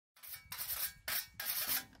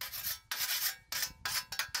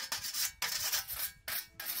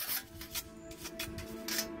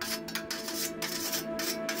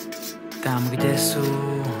Tam, kde sú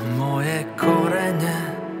moje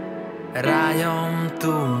korene, rajom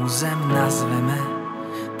tú zem nazveme.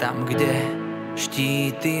 Tam, kde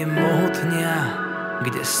štíty mohutnia,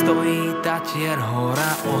 kde stojí Tatier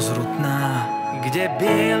hora ozrutná, kde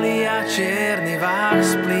biely a čierny vách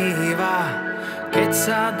splýva, keď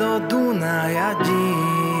sa do Dunaja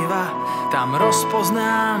díva. Tam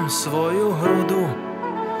rozpoznám svoju hrudu,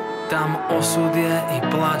 tam osud je i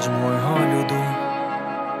plač môjho ľudu.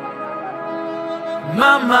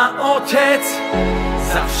 Mama, otec,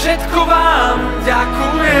 za všetko vám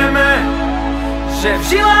ďakujeme, že v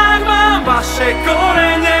žilách mám vaše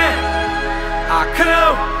korene a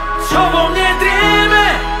krv, čo vo mne drieme,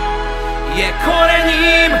 je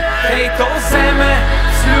korením tejto zeme.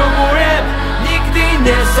 Sľubujem, nikdy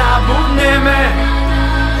nezabudneme,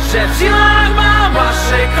 že v žilách mám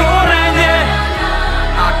vaše korene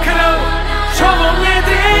a krv, čo vo mne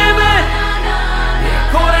drieme, je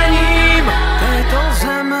korením tejto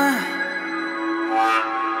zeme.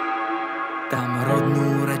 Tam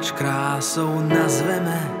rodnú reč krásou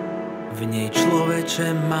nazveme, v nej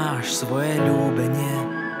človeče máš svoje ľúbenie,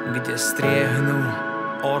 kde striehnú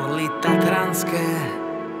orly tatranské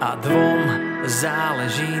a dvom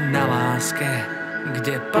záleží na láske,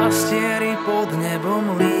 kde pastieri pod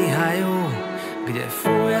nebom líhajú, kde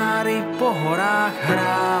fujári po horách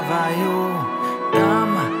hrávajú. Tam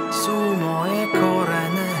sú moje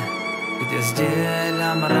korene, kde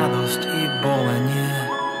zdieľam radosť i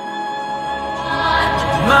bolenie.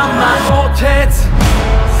 Mama, otec,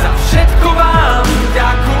 za všetko vám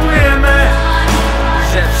ďakujeme,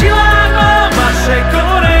 že v žilách mám vaše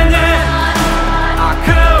korene a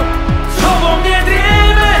krv, čo vo mne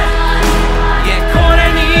drieme, je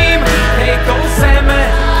korením tejto zeme.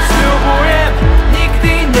 Sľubujem,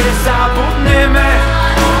 nikdy nezabudneme,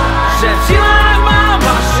 že v žilách mám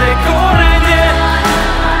vaše korene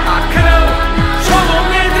a krv, čo vo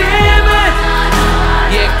mne drieme,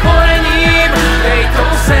 je korením tejto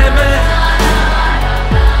zeme.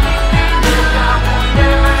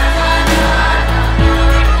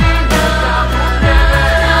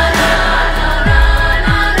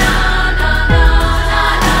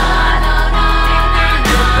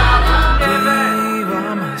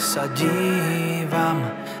 Dívam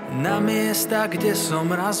na miesta, kde som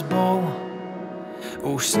raz bol,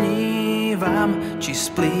 už snívam, či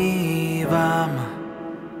splývam,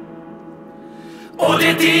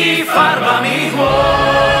 odetý farbami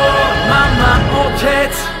hôr. Mama,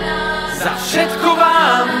 otec, za všetko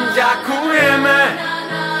vám ďakujeme,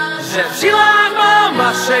 že v žilách mám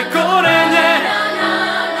vaše korene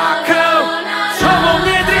a krv, čo vo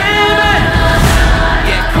mne drieme,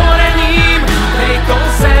 je korením tejto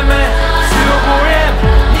zeme. Sľubujem,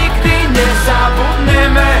 nikdy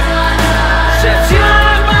nezabudneme, že v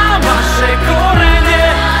žilách mám vaše korene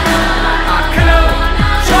a krv,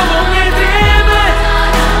 čo vo mne drieme,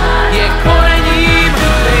 je korením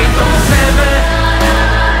tejto zeme.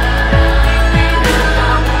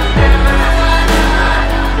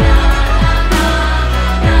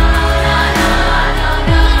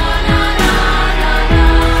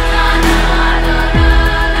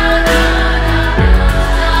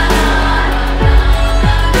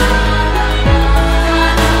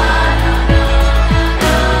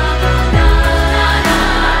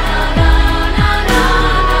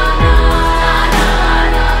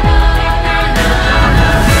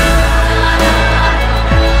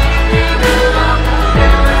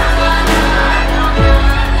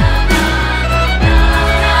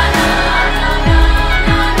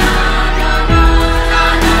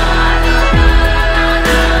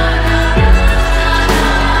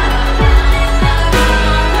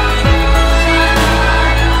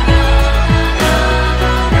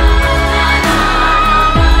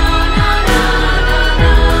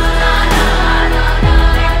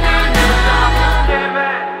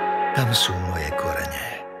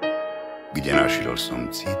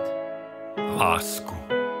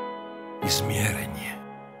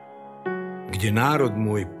 Národ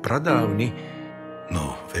môj pradávny,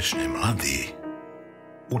 no večne mladý,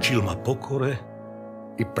 učil ma pokore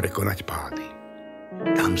i prekonať pády.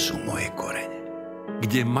 Tam sú moje korene.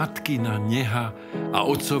 Kde matkina neha a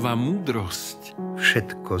otcova múdrosť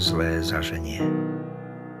všetko zlé zaženie.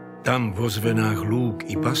 Tam vo zvenách lúk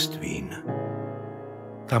i pastvín,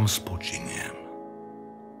 tam spočiniem.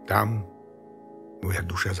 Tam moja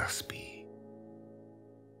duša zaspí.